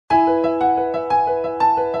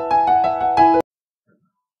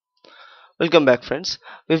Welcome back, friends.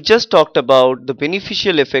 We've just talked about the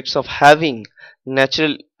beneficial effects of having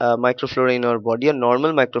natural microflora in our body, a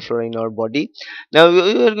normal microflora in our body. Now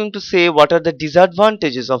we are going to say what are the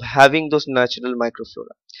disadvantages of having those natural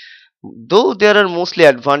microflora. Though there are mostly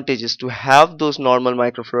advantages to have those normal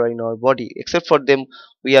microflora in our body, except for them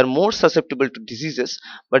we are more susceptible to diseases,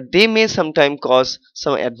 but they may sometimes cause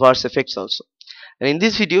some adverse effects also. And in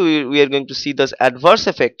this video we are going to see those adverse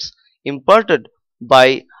effects imparted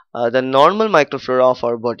by the normal microflora of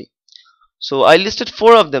our body. So I listed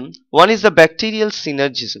four of them. One is the bacterial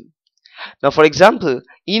synergism. Now, for example,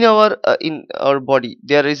 in our body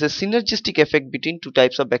there is a synergistic effect between two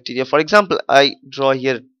types of bacteria. For example, I draw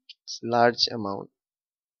here large amount.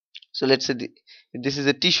 So let's say this is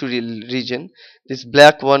a tissue region. This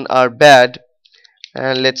black one are bad,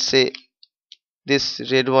 and let's say this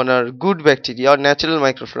red one are good bacteria or natural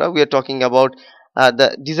microflora. We are talking about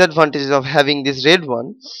the disadvantages of having this red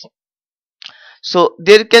one. So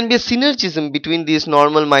there can be a synergism between these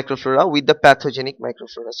normal microflora with the pathogenic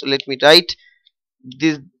microflora. So let me write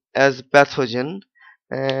this as pathogen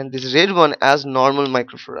and this red one as normal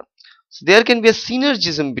microflora. So there can be a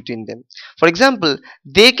synergism between them. For example,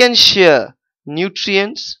 they can share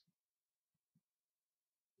nutrients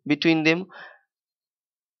between them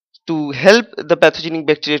to help the pathogenic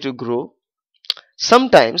bacteria to grow.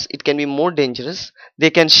 Sometimes it can be more dangerous. They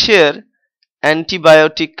can share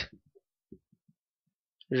antibiotic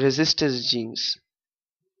resistance genes.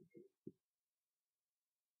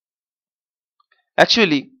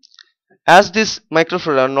 Actually, as this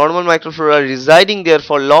microflora, normal microflora, residing there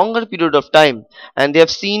for longer period of time, and they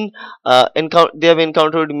have seen, they have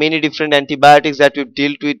encountered many different antibiotics that we've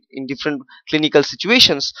dealt with in different clinical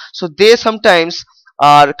situations. So they sometimes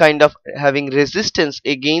are kind of having resistance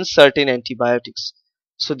against certain antibiotics.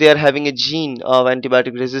 So they are having a gene of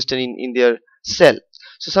antibiotic resistance in their cell.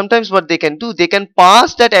 So sometimes what they can do, they can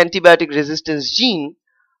pass that antibiotic resistance gene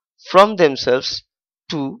from themselves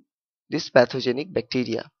to this pathogenic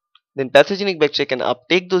bacteria. Then pathogenic bacteria can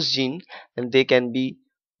uptake those genes and they can be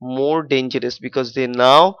more dangerous because they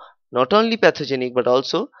now not only pathogenic but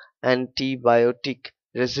also antibiotic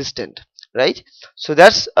resistant, right? So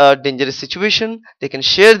that's a dangerous situation. They can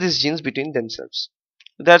share these genes between themselves.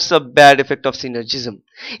 That's a bad effect of synergism.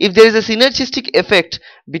 If there is a synergistic effect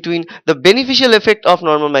between the beneficial effect of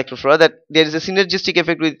normal microflora, that there is a synergistic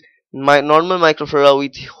effect with normal microflora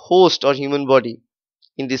with host or human body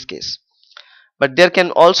in this case. But there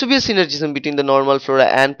can also be a synergism between the normal flora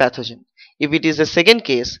and pathogen. If it is the second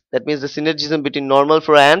case, that means the synergism between normal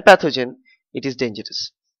flora and pathogen, it is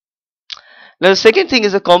dangerous. Now the second thing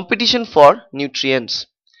is the competition for nutrients.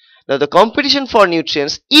 Now the competition for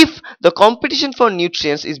nutrients, if the competition for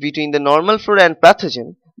nutrients is between the normal flora and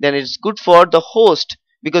pathogen, then it's good for the host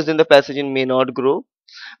because then the pathogen may not grow.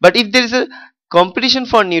 But if there is a competition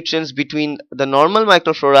for nutrients between the normal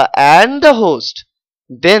microflora and the host,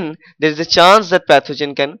 then there is a chance that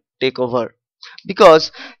pathogen can take over,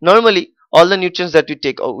 because normally all the nutrients that we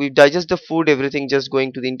take, we digest the food, everything just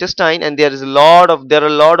going to the intestine, and there are a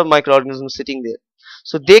lot of microorganisms sitting there.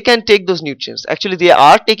 So they can take those nutrients. Actually they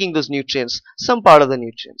are taking those nutrients, some part of the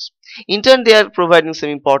nutrients. In turn they are providing some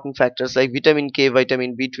important factors like vitamin K,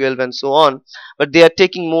 vitamin B12 and so on, but they are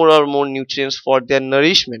taking more and more nutrients for their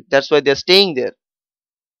nourishment. That's why they are staying there.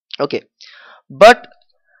 Okay, but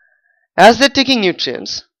as they're taking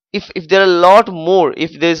nutrients, if there are a lot more,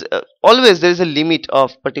 if there's always there is a limit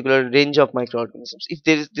of particular range of microorganisms. If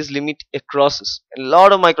there is this limit crosses, a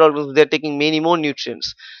lot of microorganisms, they're taking many more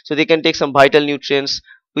nutrients. So they can take some vital nutrients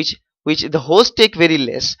which the host take very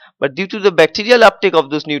less, but due to the bacterial uptake of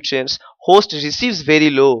those nutrients, host receives very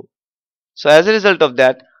low. So as a result of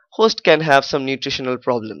that, host can have some nutritional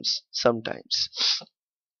problems sometimes.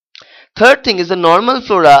 Third thing is the normal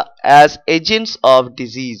flora as agents of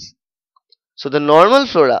disease. So the normal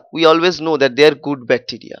flora, we always know that they are good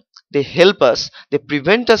bacteria. They help us, they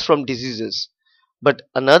prevent us from diseases. But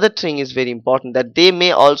another thing is very important, that they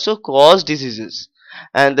may also cause diseases.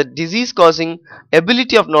 And the disease causing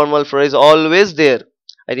ability of normal flora is always there.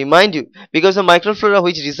 I remind you, because the microflora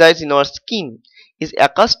which resides in our skin is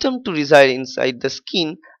accustomed to reside inside the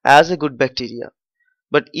skin as a good bacteria.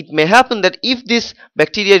 But it may happen that if this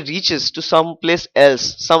bacteria reaches to some place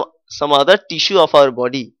else, some other tissue of our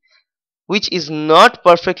body, which is not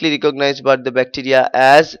perfectly recognized by the bacteria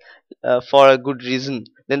as for a good reason,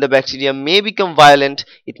 then the bacteria may become violent.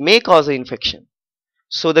 It may cause an infection.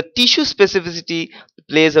 So the tissue specificity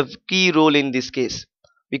plays a key role in this case,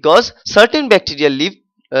 because certain bacteria live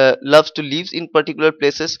loves to live in particular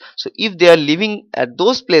places. So if they are living at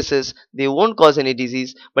those places, they won't cause any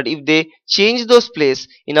disease. But if they change those place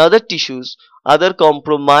in other tissues, other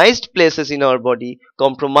compromised places in our body,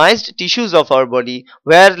 compromised tissues of our body,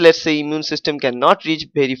 where let's say immune system cannot reach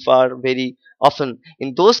very far very often,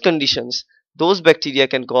 in those conditions those bacteria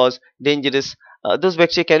can cause dangerous, those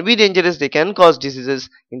bacteria can be dangerous, they can cause diseases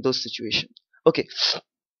in those situations. Okay,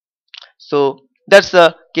 so that's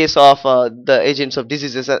the case of the agents of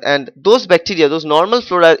diseases. And those bacteria, those normal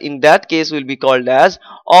flora, in that case will be called as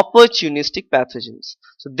opportunistic pathogens.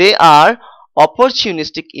 So they are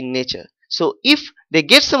opportunistic in nature. So if they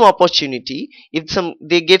get some opportunity, if some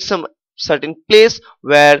they get some certain place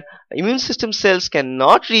where immune system cells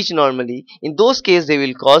cannot reach normally, in those cases they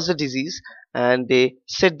will cause the disease and they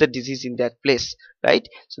set the disease in that place, right?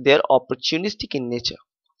 So they are opportunistic in nature.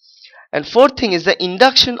 And fourth thing is the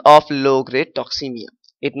induction of low grade toxemia.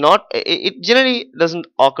 It generally doesn't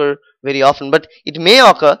occur very often, but it may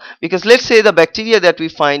occur because let's say the bacteria that we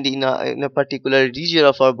find in a particular region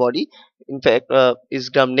of our body, in fact, is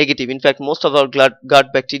gram negative. In fact, most of our gut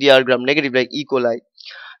bacteria are gram negative, like E. coli.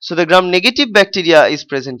 So the gram negative bacteria is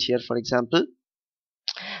present here, for example,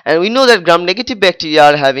 and we know that gram negative bacteria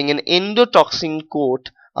are having an endotoxin coat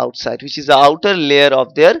outside, which is the outer layer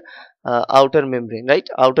of their outer membrane, right?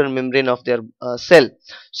 Outer membrane of their cell.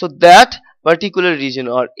 So that particular region,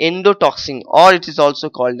 or endotoxin, or it is also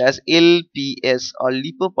called as LPS, or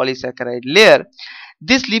lipopolysaccharide layer,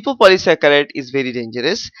 this lipopolysaccharide is very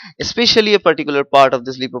dangerous. Especially a particular part of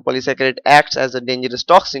this lipopolysaccharide acts as a dangerous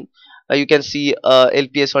toxin. You can see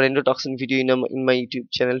LPS or endotoxin video in my YouTube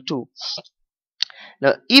channel too.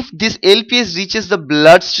 Now, if this LPS reaches the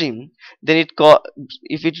bloodstream, then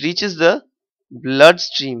if it reaches the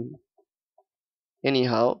bloodstream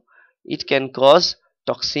anyhow, it can cause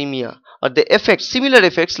toxemia, or the effects, similar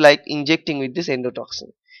effects like injecting with this endotoxin.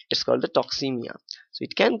 It's called the toxemia. So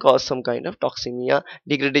it can cause some kind of toxemia,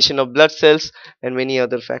 degradation of blood cells, and many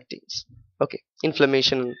other factors. Okay,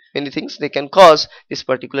 inflammation, many things they can cause this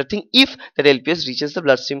particular thing if that LPS reaches the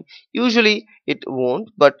bloodstream. Usually it won't,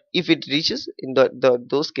 but if it reaches in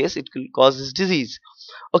those cases, it will cause this disease.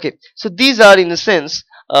 Okay, so these are in a sense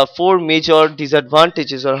four major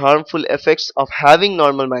disadvantages or harmful effects of having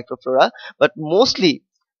normal microflora, but mostly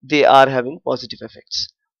they are having positive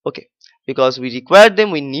effects. Okay, because we require them,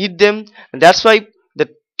 we need them, and that's why the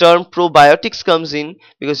term probiotics comes in,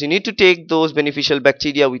 because you need to take those beneficial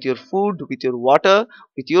bacteria with your food, with your water,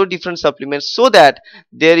 with your different supplements, so that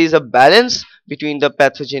there is a balance between the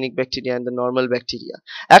pathogenic bacteria and the normal bacteria.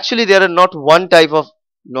 Actually, there are not one type of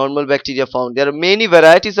normal bacteria found. There are many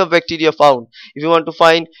varieties of bacteria found. If you want to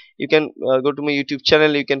find, you can go to my YouTube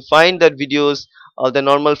channel. You can find that videos of the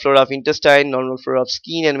normal flora of intestine, normal flora of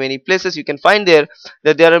skin, and many places you can find there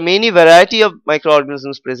that there are many variety of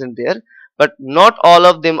microorganisms present there, but not all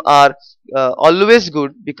of them are always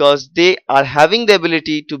good, because they are having the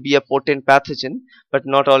ability to be a potent pathogen, but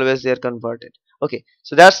not always they are converted. Okay,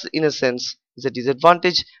 so that's in a sense is a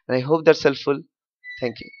disadvantage, and I hope that's helpful.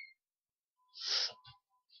 Thank you.